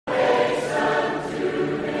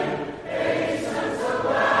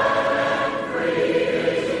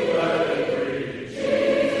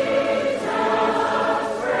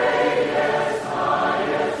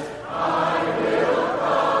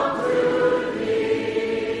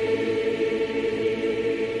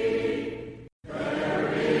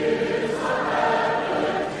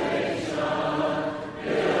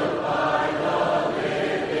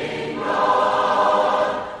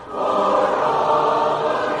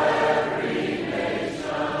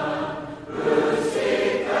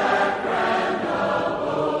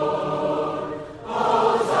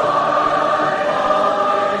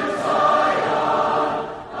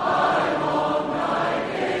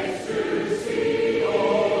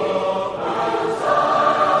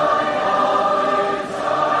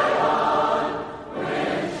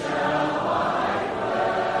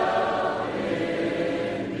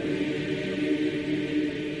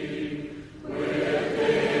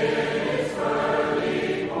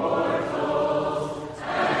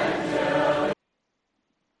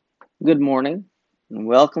Good morning, and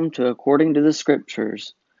welcome to According to the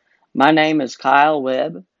Scriptures. My name is Kyle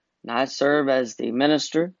Webb, and I serve as the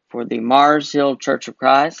minister for the Mars Hill Church of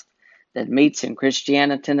Christ that meets in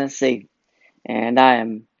Christiana, Tennessee. And I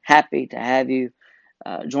am happy to have you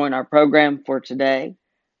join our program for today.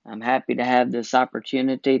 I'm happy to have this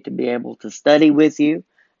opportunity to be able to study with you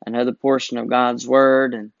another portion of God's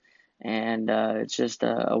Word, and it's just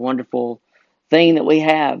a wonderful thing that we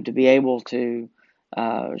have to be able to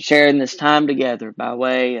share in this time together by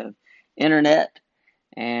way of internet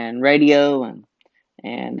and radio,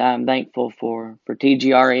 and I'm thankful for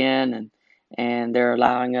TGRN and they're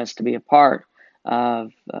allowing us to be a part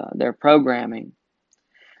of their programming.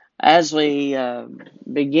 As we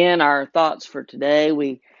begin our thoughts for today,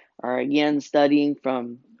 we are again studying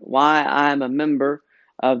from Why I'm a Member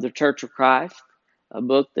of the Church of Christ, a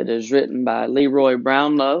book that is written by Leroy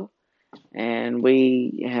Brownlow. And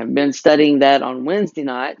we have been studying that on Wednesday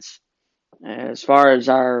nights as far as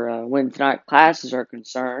our Wednesday night classes are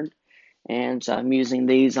concerned. And so I'm using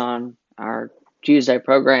these on our Tuesday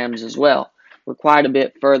programs as well. We're quite a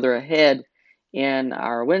bit further ahead in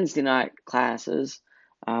our Wednesday night classes,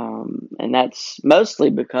 and that's mostly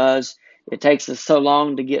because it takes us so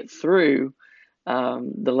long to get through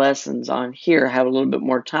the lessons on here. I have a little bit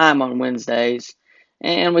more time on Wednesdays,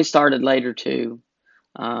 and we started later too.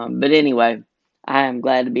 But anyway, I am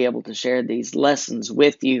glad to be able to share these lessons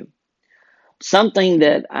with you. Something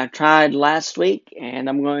that I tried last week, and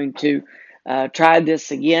I'm going to try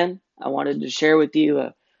this again. I wanted to share with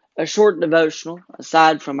you a short devotional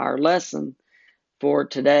aside from our lesson for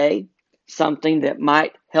today, something that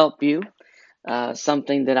might help you,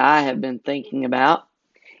 something that I have been thinking about.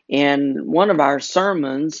 In one of our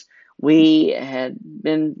sermons, we've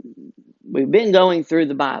been going through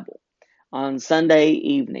the Bible on Sunday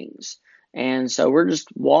evenings. And so we're just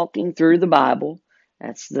walking through the Bible.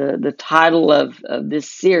 That's the title of this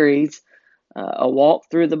series, A Walk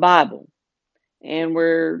Through the Bible. And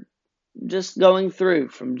we're just going through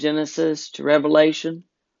from Genesis to Revelation,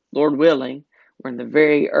 Lord willing. We're in the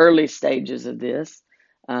very early stages of this,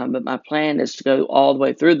 but my plan is to go all the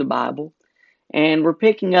way through the Bible. And we're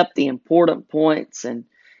picking up the important points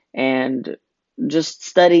and just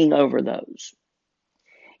studying over those.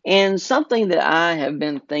 And something that I have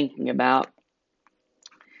been thinking about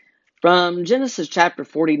from Genesis chapter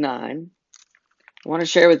 49, I want to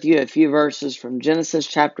share with you a few verses from Genesis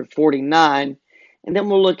chapter 49, and then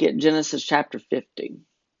we'll look at Genesis chapter 50.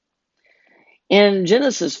 In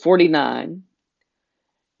Genesis 49,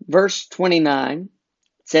 verse 29,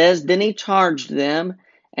 it says, Then he charged them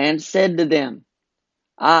and said to them,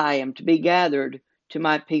 I am to be gathered to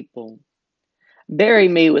my people. Bury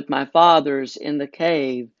me with my fathers in the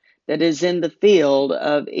cave that is in the field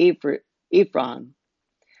of Ephron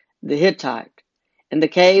the Hittite, in the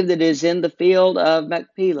cave that is in the field of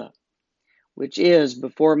Machpelah, which is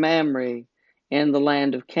before Mamre in the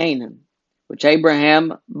land of Canaan, which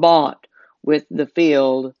Abraham bought with the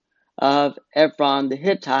field of Ephron the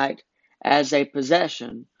Hittite as a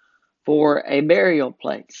possession for a burial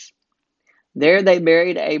place. There they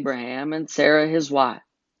buried Abraham and Sarah his wife.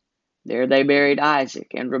 There they buried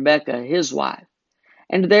Isaac and Rebekah his wife.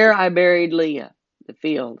 And there I buried Leah, the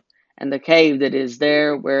field, and the cave that is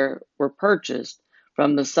there were purchased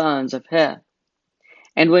from the sons of Heth.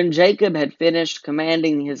 And when Jacob had finished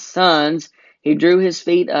commanding his sons, he drew his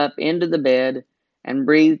feet up into the bed and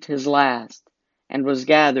breathed his last, and was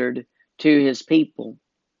gathered to his people.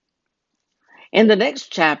 In the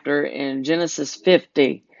next chapter, in Genesis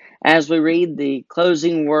 50, as we read the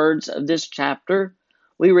closing words of this chapter,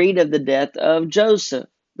 we read of the death of Joseph,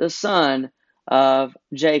 the son of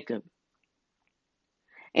Jacob.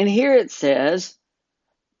 And here it says,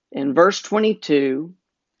 in verse 22,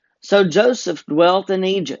 So Joseph dwelt in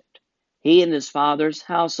Egypt, he and his father's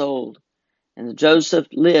household, and Joseph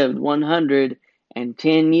lived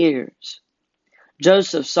 110 years.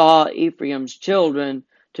 Joseph saw Ephraim's children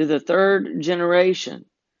to the third generation.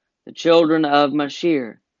 The children of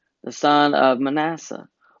Machir, the son of Manasseh,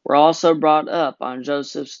 were also brought up on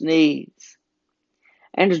Joseph's knees.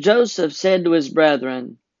 And Joseph said to his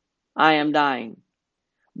brethren, I am dying,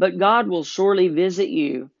 but God will surely visit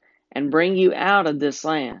you and bring you out of this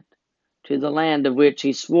land, to the land of which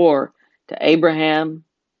he swore to Abraham,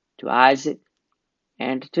 to Isaac,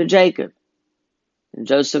 and to Jacob. And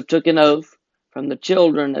Joseph took an oath from the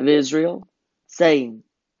children of Israel, saying,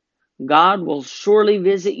 God will surely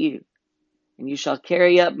visit you, and you shall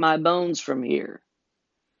carry up my bones from here.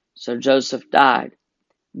 So Joseph died,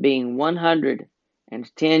 being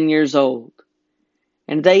 110 years old.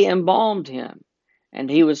 And they embalmed him,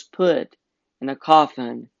 and he was put in a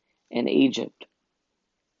coffin in Egypt.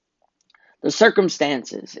 The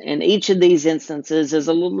circumstances in each of these instances is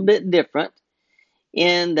a little bit different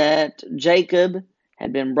in that Jacob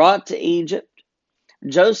had been brought to Egypt.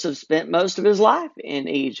 Joseph spent most of his life in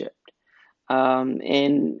Egypt.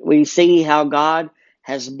 And we see how God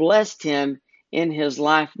has blessed him in his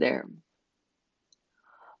life there.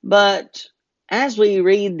 But as we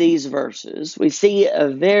read these verses, we see a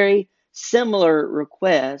very similar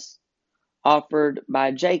request offered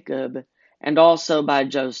by Jacob and also by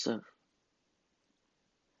Joseph.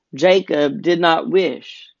 Jacob did not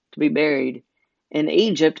wish to be buried in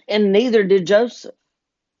Egypt, and neither did Joseph.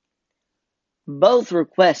 Both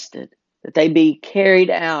requested that they be carried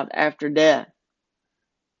out after death.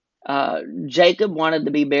 Jacob wanted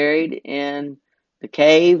to be buried in the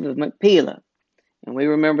cave of Machpelah. And we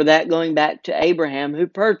remember that going back to Abraham, who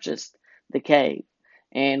purchased the cave.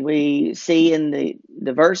 And we see in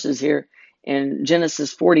the verses here in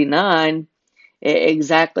Genesis 49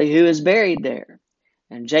 exactly who is buried there.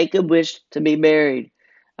 And Jacob wished to be buried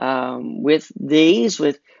with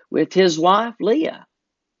his wife Leah.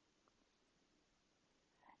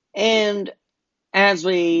 And as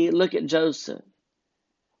we look at Joseph,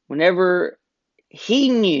 whenever he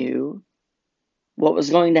knew what was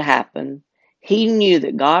going to happen, he knew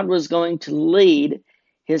that God was going to lead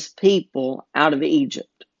his people out of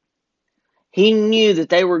Egypt. He knew that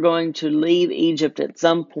they were going to leave Egypt at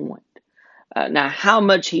some point. Now, how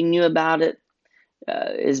much he knew about it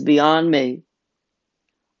is beyond me,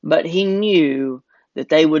 but he knew that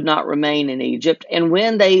they would not remain in Egypt. And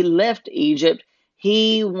when they left Egypt,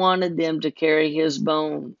 he wanted them to carry his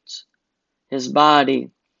bones, his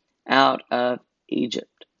body, out of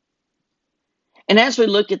Egypt. And as we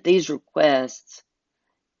look at these requests,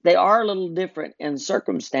 they are a little different in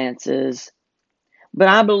circumstances, but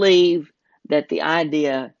I believe that the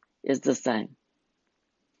idea is the same.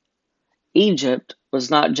 Egypt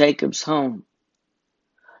was not Jacob's home,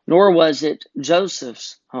 nor was it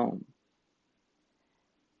Joseph's home.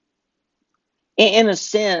 In a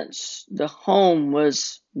sense, the home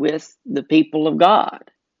was with the people of God.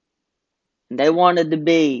 They wanted to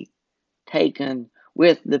be taken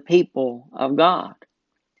with the people of God.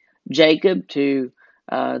 Jacob, to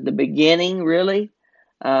the beginning, really,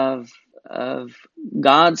 of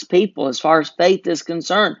God's people as far as faith is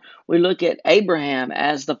concerned. We look at Abraham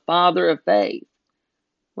as the father of faith.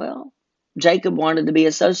 Well, Jacob wanted to be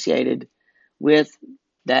associated with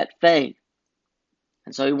that faith.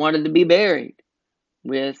 And so he wanted to be buried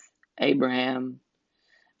with Abraham,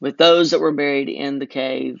 with those that were buried in the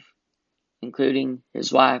cave, including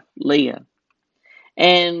his wife Leah.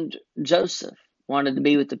 And Joseph wanted to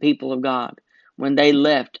be with the people of God when they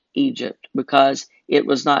left Egypt, because it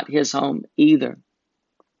was not his home either.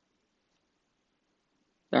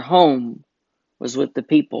 Their home was with the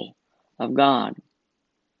people of God.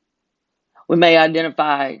 We may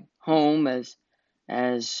identify home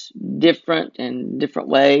as different in different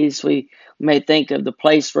ways. We may think of the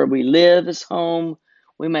place where we live as home.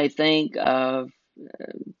 We may think of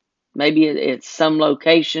maybe it's some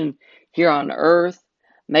location here on earth.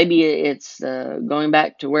 Maybe it's going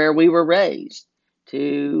back to where we were raised,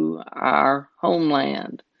 to our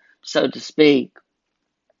homeland, so to speak.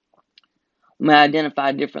 We may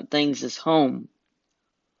identify different things as home,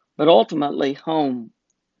 but ultimately home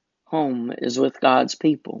is with God's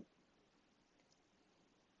people.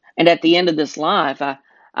 And at the end of this life,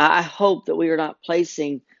 I hope that we are not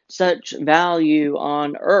placing such value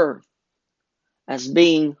on earth as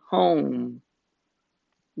being home,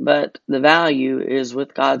 but the value is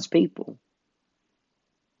with God's people.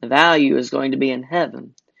 The value is going to be in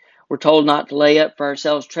heaven. We're told not to lay up for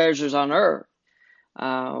ourselves treasures on earth,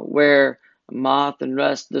 where moth and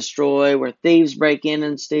rust destroy, where thieves break in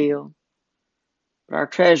and steal. But our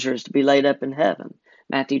treasure is to be laid up in heaven.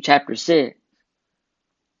 Matthew chapter 6.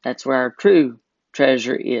 That's where our true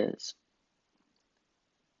treasure is.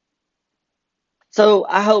 So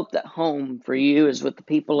I hope that home for you is with the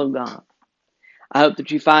people of God. I hope that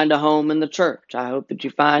you find a home in the church. I hope that you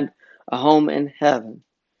find a home in heaven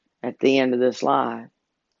at the end of this life.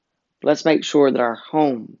 Let's make sure that our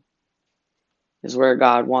home is where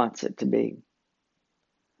God wants it to be.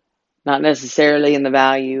 Not necessarily in the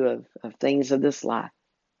value of things of this life,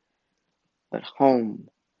 but home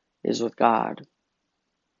is with God.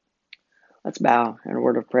 Let's bow in a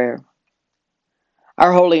word of prayer.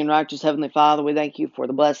 Our holy and righteous Heavenly Father, we thank you for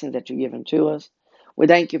the blessings that you've given to us. We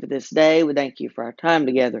thank you for this day. We thank you for our time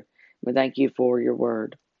together. We thank you for your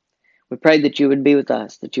word. We pray that you would be with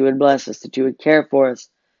us, that you would bless us, that you would care for us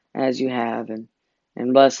as you have,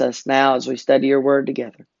 and bless us now as we study your word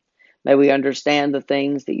together. May we understand the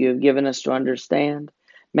things that you have given us to understand.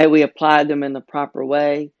 May we apply them in the proper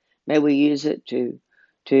way. May we use it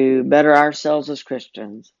to better ourselves as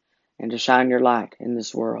Christians and to shine your light in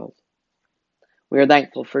this world. We are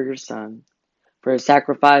thankful for your Son, for his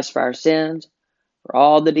sacrifice for our sins, for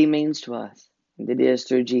all that he means to us, and that it is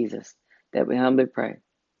through Jesus that we humbly pray.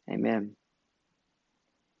 Amen.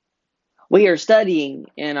 We are studying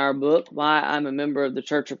in our book, Why I'm a Member of the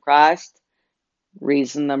Church of Christ.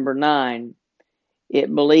 Reason number 9.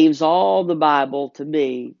 It believes all the Bible to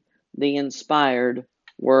be the inspired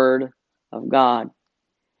Word of God.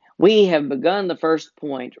 We have begun the first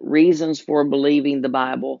point, reasons for believing the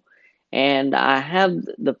Bible, and I have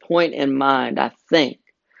the point in mind, I think,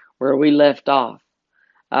 where we left off.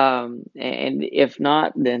 And if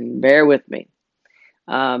not, then bear with me.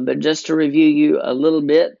 But just to review you a little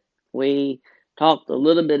bit, we talked a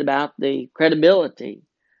little bit about the credibility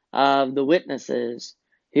of the witnesses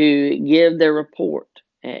who give their report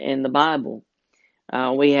in the Bible.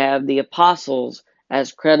 We have the apostles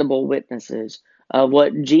as credible witnesses of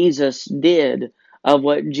what Jesus did, of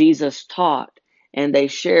what Jesus taught, and they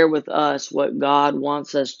share with us what God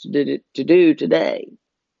wants us to do today.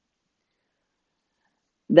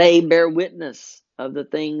 They bear witness of the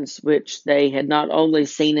things which they had not only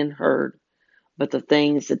seen and heard, but the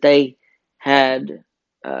things that they had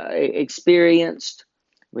experienced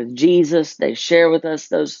with Jesus. They share with us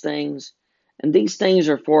those things, and these things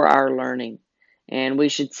are for our learning, and we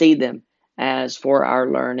should see them as for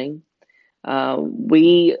our learning.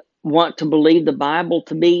 We want to believe the Bible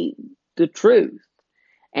to be the truth,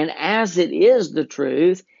 and as it is the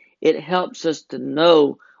truth, it helps us to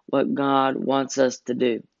know what God wants us to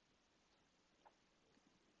do.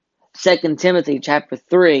 2 Timothy chapter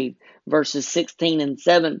 3, verses 16 and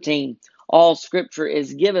 17. All scripture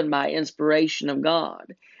is given by inspiration of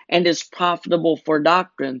God and is profitable for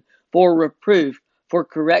doctrine, for reproof, for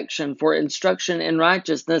correction, for instruction in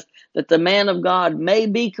righteousness, that the man of God may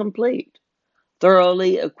be complete,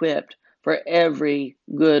 thoroughly equipped for every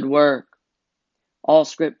good work. All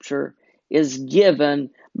scripture is given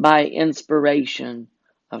by inspiration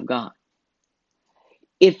of God.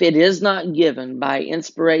 If it is not given by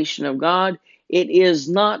inspiration of God, it is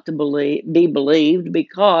not to be believed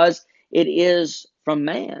because it is from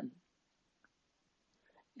man.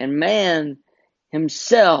 And man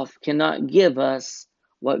himself cannot give us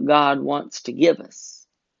what God wants to give us.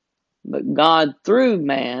 But God, through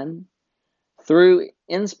man, through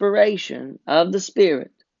inspiration of the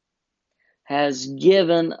Spirit, has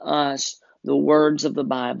given us the words of the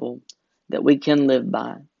Bible that we can live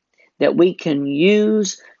by, that we can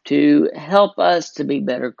use to help us to be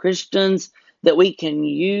better Christians, that we can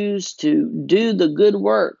use to do the good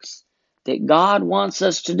works that God wants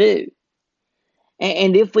us to do.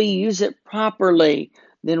 And if we use it properly,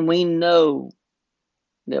 then we know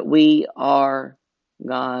that we are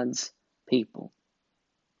God's people.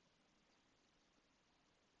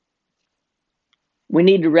 We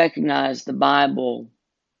need to recognize the Bible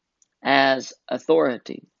as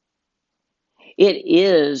authority. It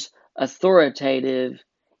is authoritative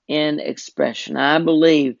in expression. I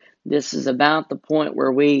believe this is about the point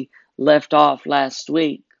where we left off last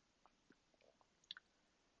week.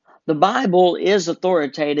 The Bible is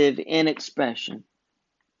authoritative in expression.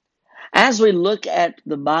 As we look at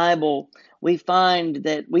the Bible, we find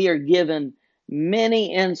that we are given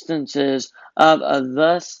many instances of a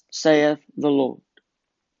thus saith the Lord.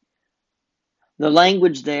 The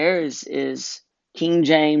language there is King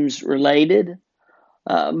James related.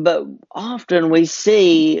 But often we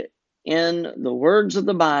see in the words of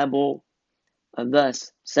the Bible,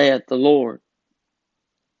 thus saith the Lord.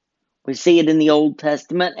 We see it in the Old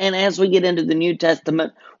Testament, and as we get into the New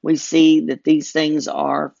Testament, we see that these things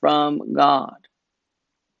are from God.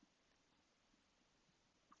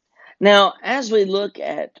 Now, as we look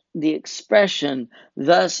at the expression,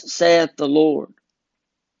 thus saith the Lord,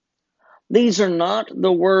 these are not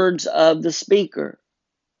the words of the speaker,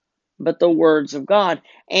 but the words of God.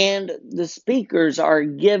 And the speakers are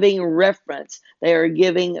giving reference. They are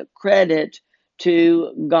giving credit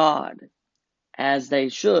to God, as they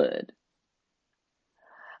should.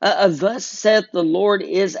 Thus saith the Lord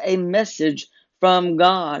is a message from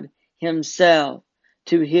God himself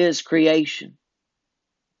to his creation.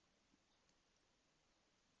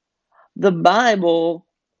 The Bible,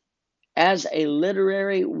 as a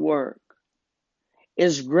literary work,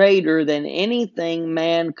 is greater than anything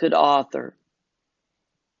man could author.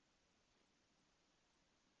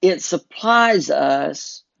 It supplies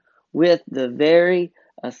us with the very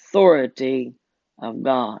authority of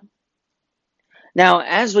God. Now,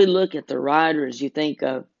 as we look at the writers, you think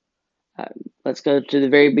of, let's go to the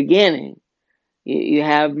very beginning. You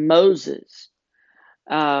have Moses.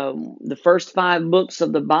 The first 5 books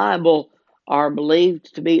of the Bible are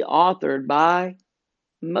believed to be authored by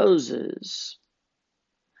Moses,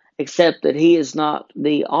 except that he is not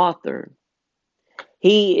the author.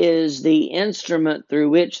 He is the instrument through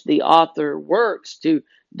which the author works to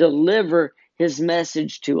deliver his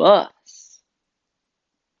message to us.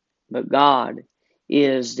 But God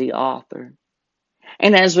is the author.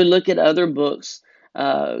 And as we look at other books,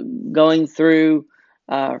 going through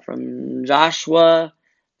from Joshua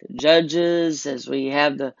to Judges, as we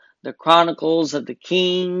have the Chronicles of the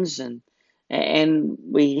Kings, and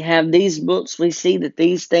we have these books, we see that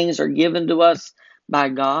these things are given to us by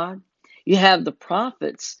God. You have the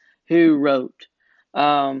prophets who wrote.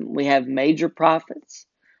 We have major prophets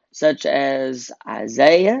such as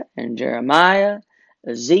Isaiah and Jeremiah,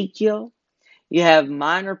 Ezekiel. You have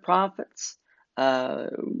minor prophets,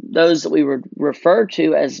 those that we would refer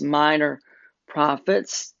to as minor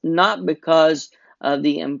prophets, not because of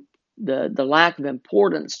the lack of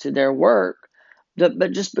importance to their work,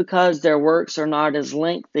 but just because their works are not as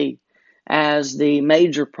lengthy as the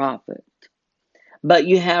major prophet. But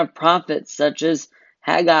you have prophets such as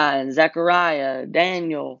Haggai and Zechariah,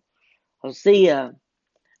 Daniel, Hosea.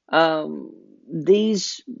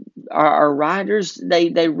 These are writers.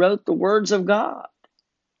 They wrote the words of God.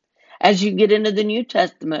 As you get into the New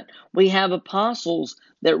Testament, we have apostles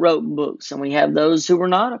that wrote books, and we have those who were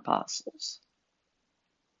not apostles,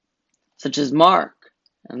 such as Mark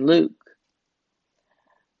and Luke.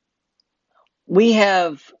 We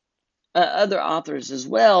have other authors as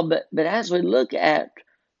well, but as we look at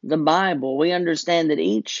the Bible, we understand that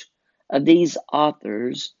each of these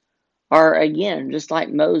authors are, again, just like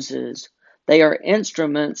Moses, they are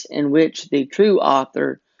instruments in which the true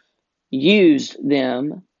author used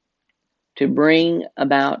them to bring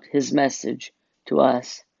about his message to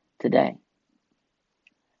us today.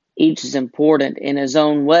 Each is important in his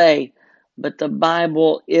own way, but the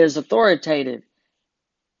Bible is authoritative.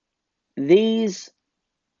 These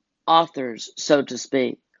authors, so to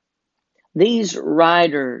speak, these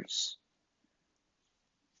writers,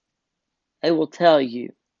 they will tell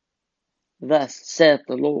you, thus saith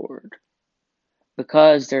the Lord,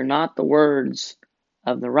 because they're not the words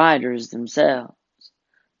of the writers themselves.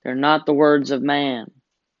 They're not the words of man,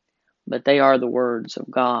 but they are the words of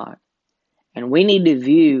God. And we need to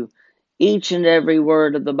view each and every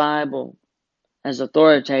word of the Bible as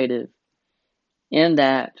authoritative, in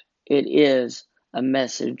that it is a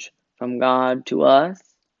message from God to us.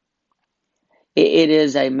 It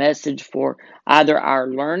is a message for either our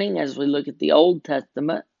learning as we look at the Old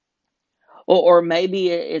Testament, or maybe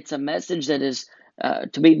it's a message that is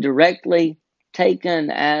to be directly taken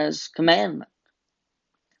as commandment,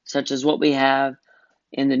 such as what we have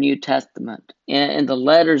in the New Testament, in the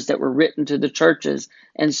letters that were written to the churches,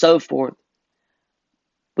 and so forth.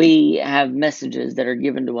 We have messages that are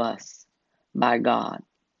given to us by God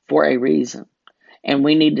for a reason, and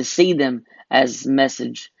we need to see them as a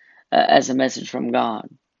message from God.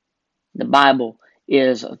 The Bible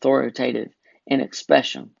is authoritative in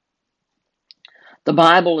expression. The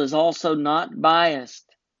Bible is also not biased.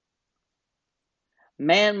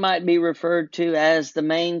 Man might be referred to as the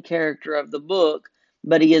main character of the book,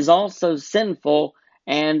 but he is also sinful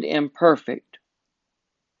and imperfect.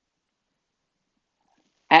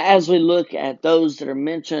 As we look at those that are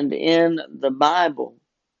mentioned in the Bible,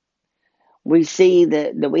 we see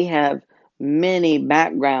that we have many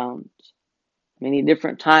backgrounds, many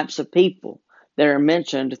different types of people that are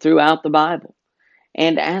mentioned throughout the Bible.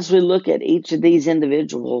 And as we look at each of these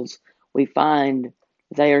individuals, we find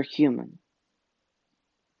they are human.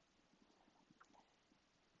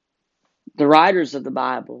 The writers of the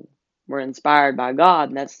Bible were inspired by God,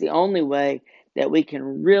 and that's the only way that we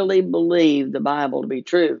can really believe the Bible to be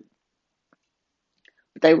true.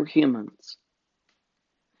 But they were humans.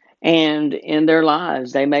 And in their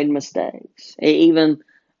lives, they made mistakes. Even,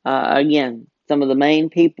 again, some of the main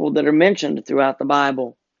people that are mentioned throughout the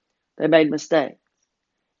Bible, they made mistakes.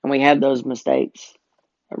 And we have those mistakes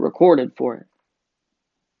recorded for it.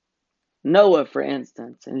 Noah, for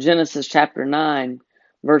instance, in Genesis chapter 9,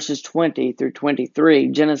 verses 20 through 23.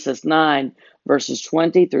 Genesis 9, verses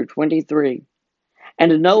 20 through 23.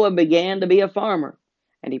 And Noah began to be a farmer,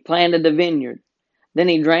 and he planted a vineyard. Then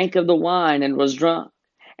he drank of the wine and was drunk,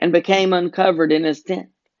 and became uncovered in his tent.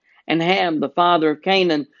 And Ham, the father of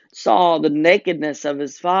Canaan, saw the nakedness of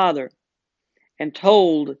his father, and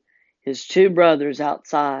told his 2 brothers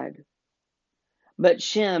outside. But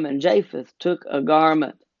Shem and Japheth took a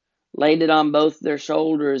garment, laid it on both their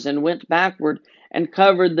shoulders, and went backward, and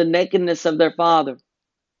covered the nakedness of their father.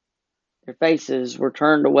 Their faces were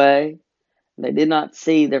turned away, and they did not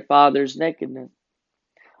see their father's nakedness.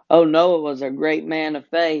 Oh, Noah was a great man of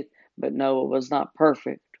faith, but Noah was not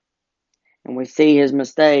perfect. And we see his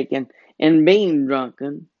mistake in being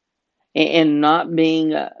drunken, in not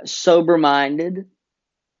being sober-minded,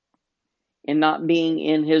 in not being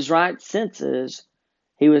in his right senses.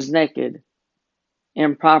 He was naked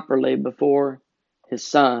improperly before his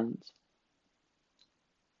sons.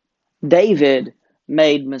 David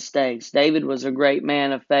made mistakes. David was a great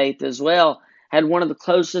man of faith as well, had one of the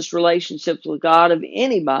closest relationships with God of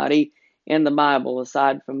anybody in the Bible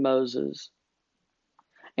aside from Moses.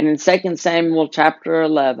 And in 2 Samuel chapter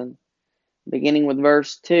 11, beginning with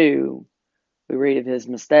verse 2, we read of his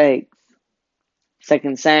mistakes.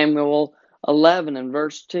 2 Samuel 11 and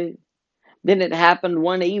verse 2. Then it happened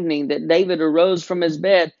one evening that David arose from his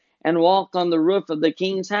bed and walked on the roof of the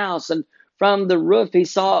king's house. And from the roof he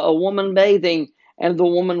saw a woman bathing, and the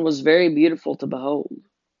woman was very beautiful to behold.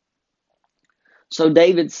 So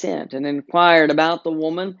David sent and inquired about the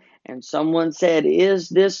woman, and someone said, Is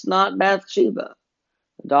this not Bathsheba,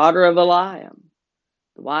 the daughter of Eliam,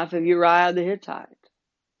 the wife of Uriah the Hittite?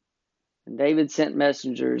 And David sent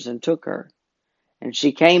messengers and took her. And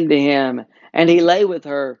she came to him, and he lay with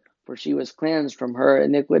her, for she was cleansed from her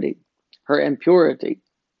iniquity, her impurity.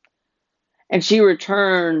 And she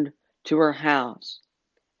returned to her house,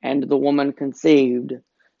 and the woman conceived.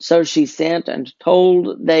 So she sent and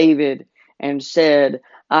told David, and said,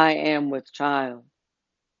 I am with child.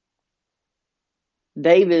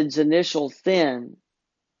 David's initial sin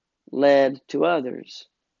led to others.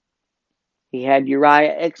 He had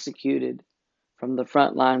Uriah executed from the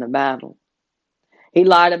front line of battle. He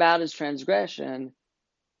lied about his transgression,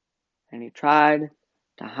 and he tried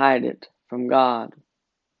to hide it from God.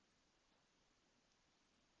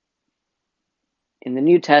 In the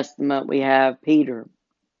New Testament, we have Peter.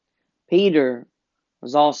 Peter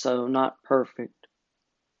was also not perfect.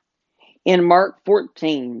 In Mark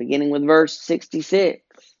 14, beginning with verse 66,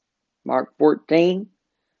 Mark 14,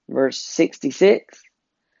 verse 66.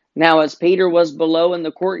 Now as Peter was below in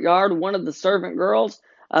the courtyard, one of the servant girls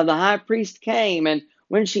of the high priest came, and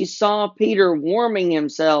when she saw Peter warming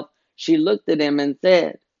himself, she looked at him and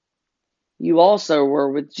said, You also were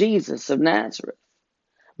with Jesus of Nazareth.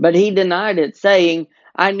 But he denied it, saying,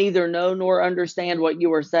 I neither know nor understand what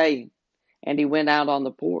you are saying. And he went out on the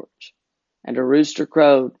porch, and a rooster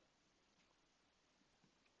crowed.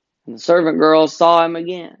 And the servant girls saw him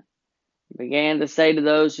again, and began to say to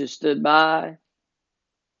those who stood by,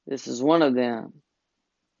 This is one of them.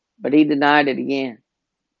 But he denied it again.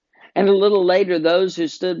 And a little later, those who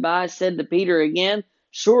stood by said to Peter again,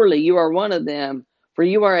 Surely you are one of them, for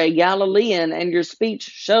you are a Galilean, and your speech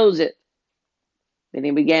shows it. Then he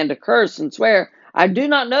began to curse and swear, I do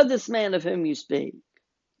not know this man of whom you speak.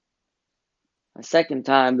 A second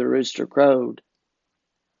time the rooster crowed.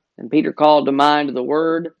 And Peter called to mind the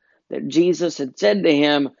word that Jesus had said to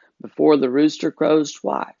him before the rooster crows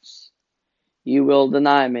twice. You will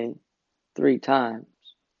deny me 3 times.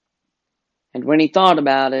 And when he thought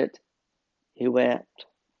about it, he wept.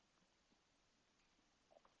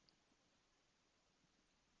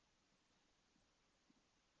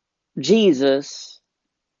 Jesus,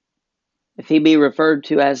 if he be referred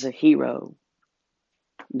to as a hero,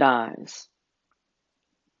 dies.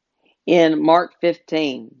 In Mark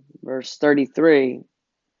 15, verse 33,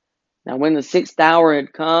 Now when the 6th hour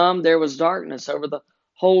had come, there was darkness over the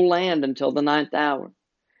whole land until the 9th hour.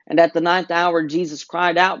 And at the 9th hour, Jesus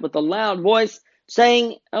cried out with a loud voice,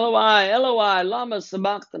 saying, Eloi, Eloi, lama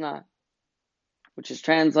sabachthani, which is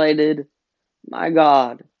translated, my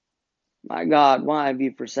God, why have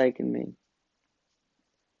you forsaken me?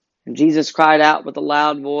 And Jesus cried out with a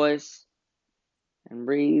loud voice and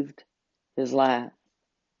breathed his last.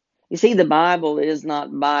 You see, the Bible is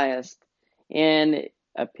not biased in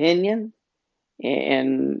opinion,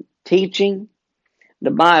 in teaching.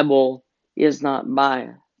 The Bible is not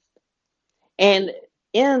biased. And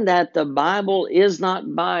in that the Bible is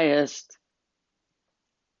not biased,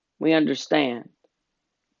 we understand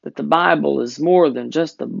that the Bible is more than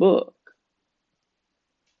just a book,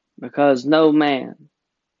 because no man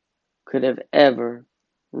could have ever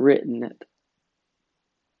written it.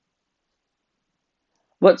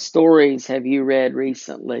 What stories have you read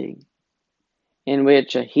recently in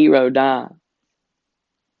which a hero died,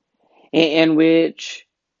 in which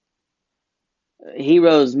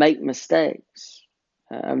heroes make mistakes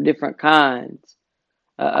of different kinds,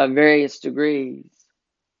 of various degrees?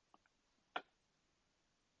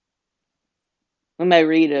 We may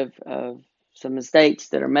read of some mistakes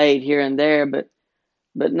that are made here and there, but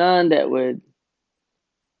none that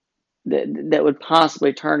would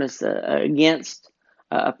possibly turn us against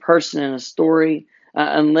a person in a story,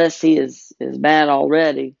 unless he is bad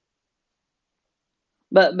already.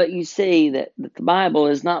 But you see that the Bible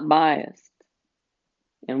is not biased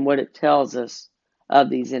in what it tells us of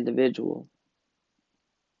these individuals.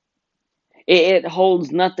 It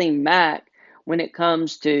holds nothing back when it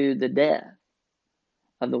comes to the death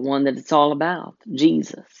of the one that it's all about,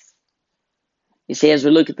 Jesus. You see, as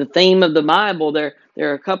we look at the theme of the Bible, there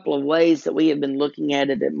are a couple of ways that we have been looking at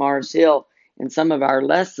it at Mars Hill in some of our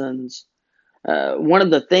lessons. One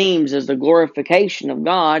of the themes is the glorification of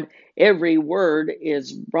God. Every word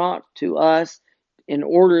is brought to us in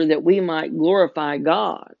order that we might glorify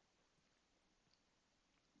God.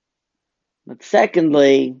 But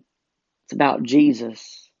secondly, it's about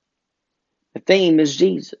Jesus. The theme is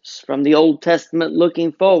Jesus. From the Old Testament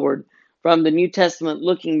looking forward, from the New Testament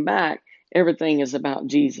looking back, everything is about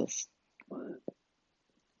Jesus.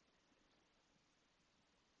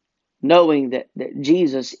 Knowing that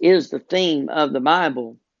Jesus is the theme of the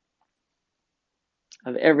Bible,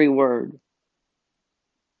 of every word.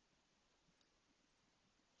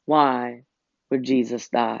 Why would Jesus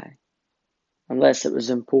die? Unless it was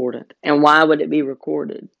important. And why would it be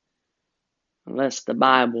recorded? Unless the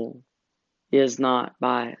Bible is not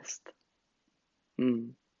biased.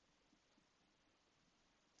 You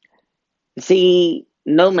see,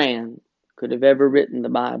 no man could have ever written the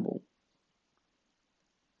Bible.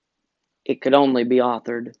 It could only be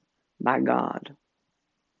authored by God.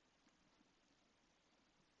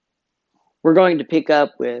 We're going to pick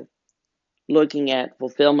up with looking at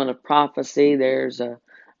fulfillment of prophecy. There's a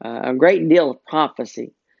great deal of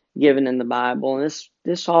prophecy given in the Bible, and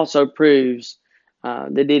this also proves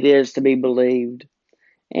that it is to be believed.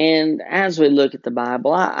 And as we look at the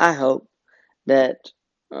Bible, I hope that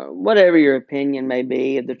whatever your opinion may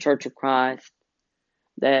be of the Church of Christ,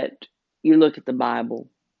 that you look at the Bible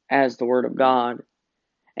as the Word of God.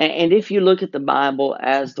 And if you look at the Bible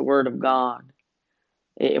as the Word of God,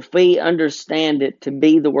 if we understand it to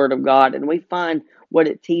be the Word of God and we find what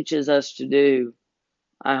it teaches us to do,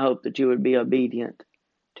 I hope that you would be obedient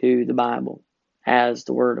to the Bible as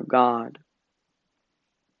the Word of God.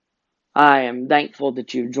 I am thankful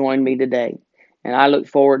that you've joined me today, and I look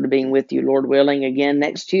forward to being with you, Lord willing, again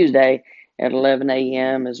next Tuesday at 11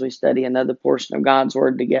 a.m. as we study another portion of God's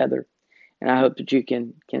Word together. And I hope that you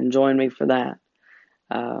can join me for that.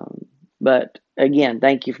 But again,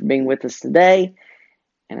 thank you for being with us today.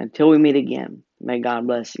 And until we meet again, may God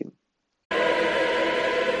bless you.